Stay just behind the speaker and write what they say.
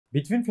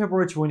Between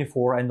February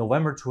 24 and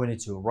November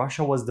 22,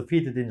 Russia was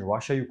defeated in the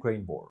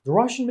Russia-Ukraine war. The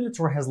Russian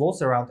military has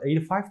lost around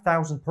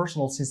 85,000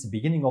 personnel since the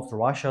beginning of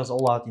Russia's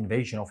all-out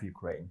invasion of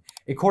Ukraine.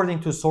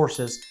 According to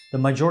sources, the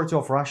majority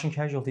of Russian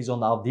casualties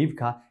on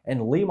Avdiivka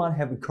and Liman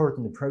have occurred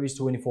in the previous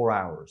 24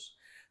 hours.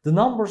 The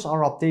numbers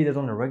are updated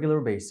on a regular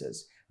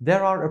basis.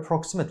 There are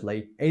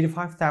approximately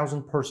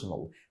 85,000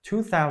 personnel,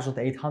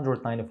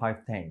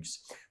 2,895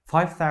 tanks,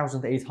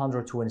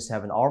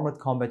 5,827 armored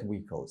combat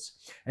vehicles,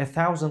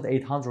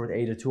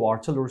 1,882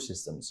 artillery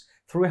systems,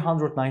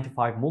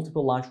 395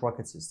 multiple launch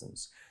rocket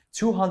systems,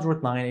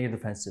 209 air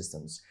defense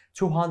systems,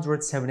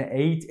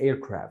 278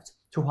 aircraft,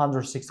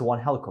 261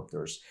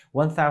 helicopters,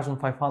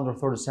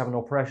 1,537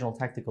 operational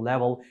tactical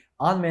level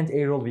unmanned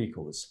aerial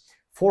vehicles,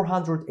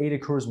 480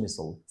 cruise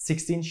missiles,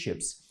 16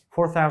 ships,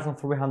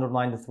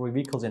 4,393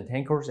 vehicles and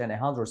tankers, and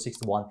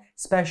 161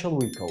 special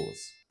vehicles.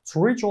 To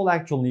reach all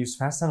actual news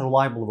fast and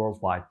reliable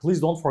worldwide, please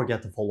don't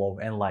forget to follow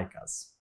and like us.